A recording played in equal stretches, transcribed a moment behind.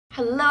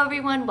Hello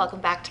everyone,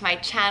 welcome back to my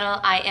channel.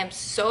 I am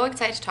so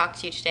excited to talk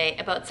to you today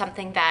about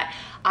something that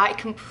I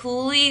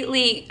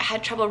completely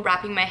had trouble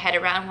wrapping my head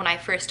around when I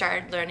first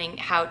started learning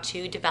how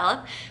to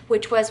develop,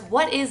 which was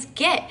what is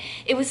Git?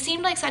 It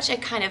seemed like such a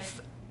kind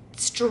of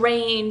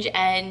strange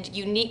and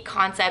unique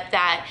concept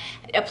that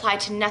applied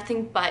to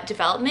nothing but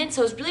development,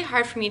 so it was really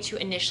hard for me to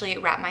initially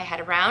wrap my head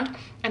around,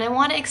 and I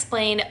want to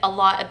explain a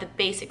lot of the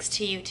basics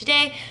to you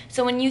today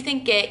so when you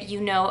think Git,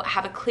 you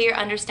have a clear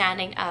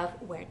understanding of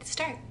where to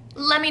start.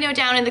 Let me know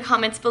down in the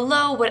comments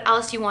below what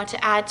else you want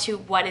to add to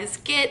what is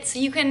Git so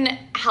you can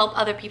help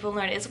other people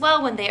learn as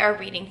well when they are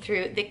reading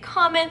through the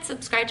comments.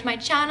 Subscribe to my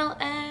channel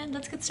and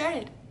let's get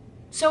started.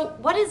 So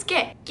what is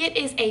Git? Git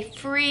is a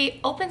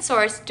free open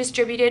source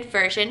distributed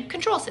version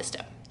control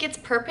system. Git's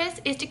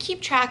purpose is to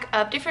keep track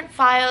of different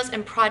files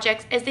and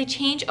projects as they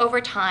change over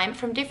time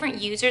from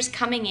different users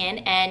coming in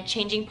and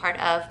changing part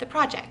of the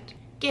project.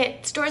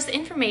 Git stores the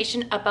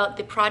information about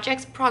the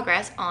project's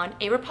progress on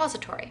a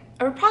repository.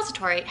 A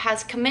repository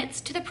has commits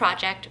to the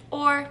project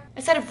or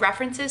a set of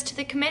references to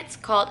the commits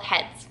called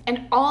heads.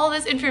 And all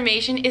this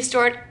information is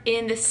stored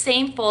in the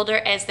same folder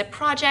as the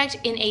project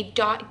in a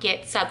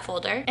 .git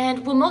subfolder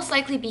and will most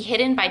likely be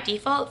hidden by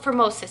default for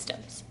most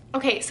systems.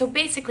 Okay, so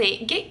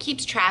basically, Git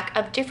keeps track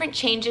of different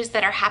changes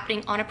that are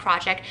happening on a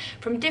project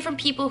from different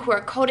people who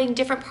are coding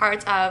different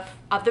parts of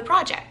the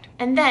project.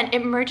 And then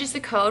it merges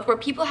the code where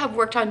people have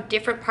worked on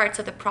different parts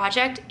of the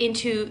project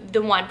into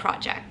the one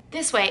project.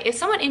 This way, if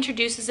someone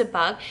introduces a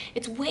bug,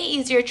 it's way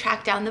easier to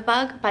track down the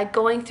bug by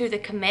going through the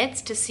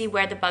commits to see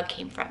where the bug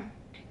came from.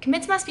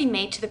 Commits must be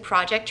made to the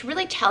project to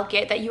really tell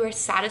Git that you are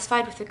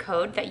satisfied with the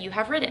code that you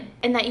have written,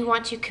 and that you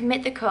want to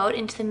commit the code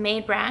into the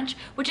main branch,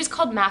 which is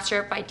called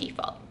master by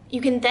default. You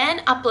can then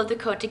upload the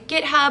code to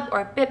GitHub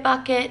or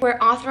bitbucket,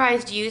 where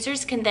authorized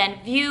users can then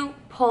view,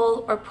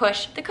 pull, or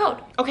push the code.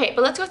 Okay,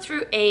 but let's go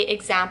through an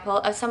example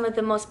of some of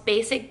the most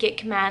basic Git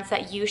commands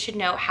that you should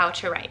know how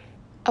to write.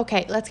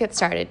 Okay, let's get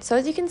started. So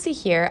as you can see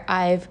here,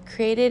 I've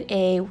created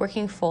a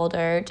working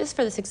folder just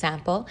for this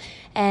example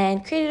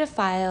and created a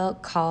file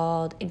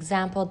called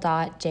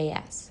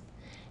example.js.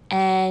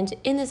 And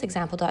in this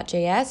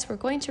example.js, we're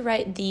going to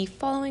write the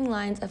following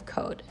lines of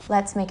code.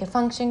 Let's make a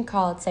function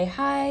called say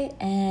hi,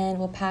 and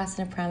we'll pass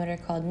in a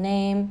parameter called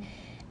name.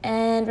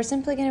 And we're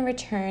simply going to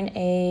return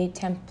a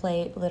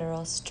template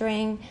literal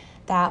string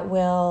that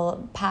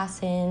will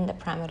pass in the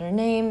parameter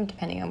name,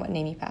 depending on what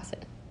name you pass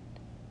it.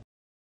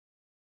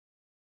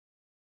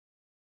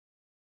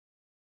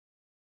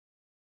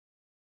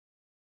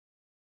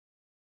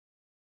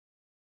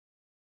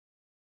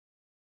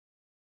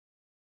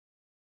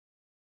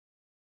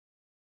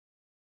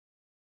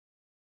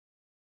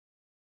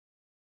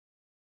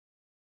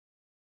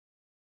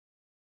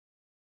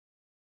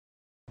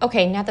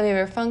 Okay, now that we have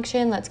our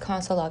function, let's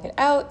console log it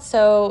out.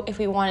 So if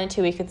we wanted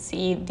to, we could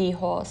see the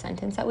whole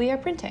sentence that we are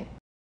printing.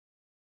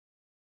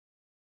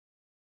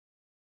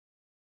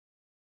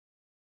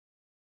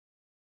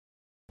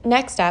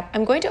 Next up,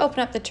 I'm going to open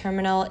up the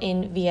terminal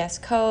in VS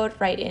Code,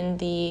 right in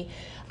the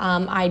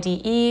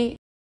IDE.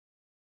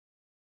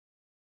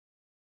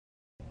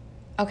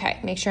 Okay,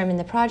 make sure I'm in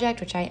the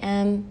project, which I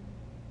am.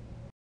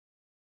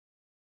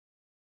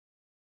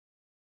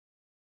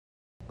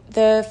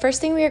 The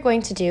first thing we are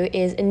going to do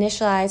is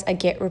initialize a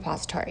Git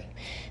repository.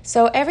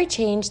 So every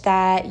change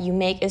that you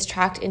make is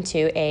tracked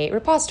into a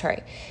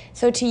repository.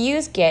 So to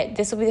use Git,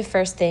 this will be the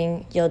first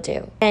thing you'll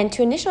do. And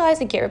to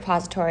initialize a Git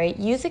repository,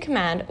 use the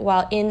command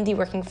while in the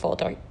working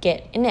folder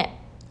git init.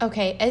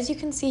 Okay, as you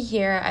can see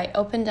here, I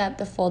opened up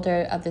the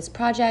folder of this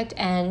project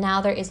and now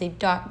there is a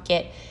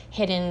 .git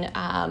hidden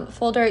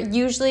folder.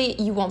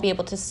 Usually you won't be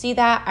able to see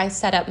that. I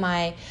set up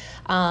my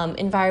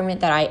environment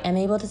that I am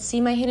able to see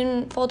my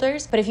hidden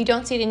folders, but if you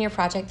don't see it in your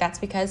project, that's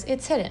because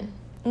it's hidden.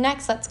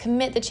 Next, let's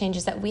commit the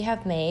changes that we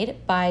have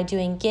made by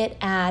doing git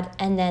add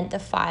and then the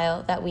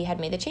file that we had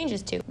made the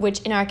changes to,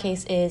 which in our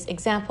case is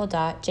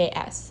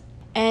example.js.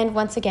 And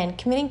once again,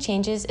 committing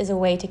changes is a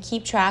way to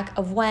keep track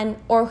of when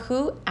or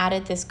who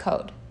added this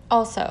code.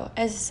 Also,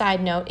 as a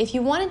side note, if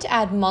you wanted to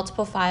add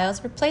multiple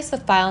files, replace the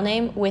file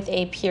name with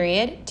a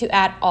period to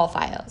add all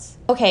files.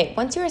 Okay,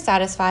 once you are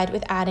satisfied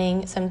with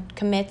adding some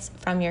commits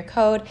from your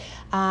code,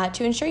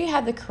 to ensure you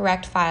have the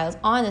correct files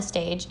on the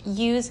stage,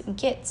 use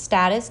git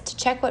status to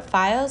check what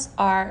files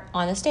are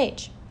on the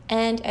stage.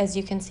 And as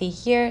you can see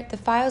here, the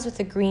files with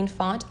the green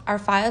font are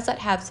files that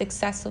have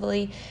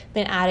successfully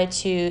been added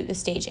to the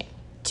staging.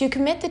 To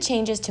commit the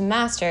changes to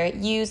master,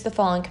 use the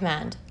following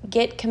command: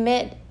 git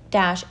commit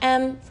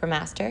 -m for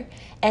master,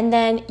 and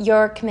then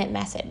your commit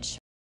message.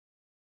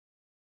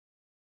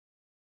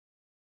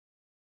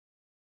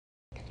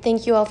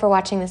 Thank you all for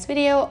watching this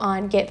video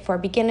on Git for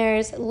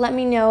beginners. Let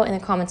me know in the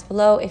comments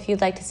below if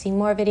you'd like to see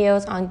more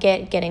videos on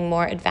Git getting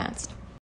more advanced.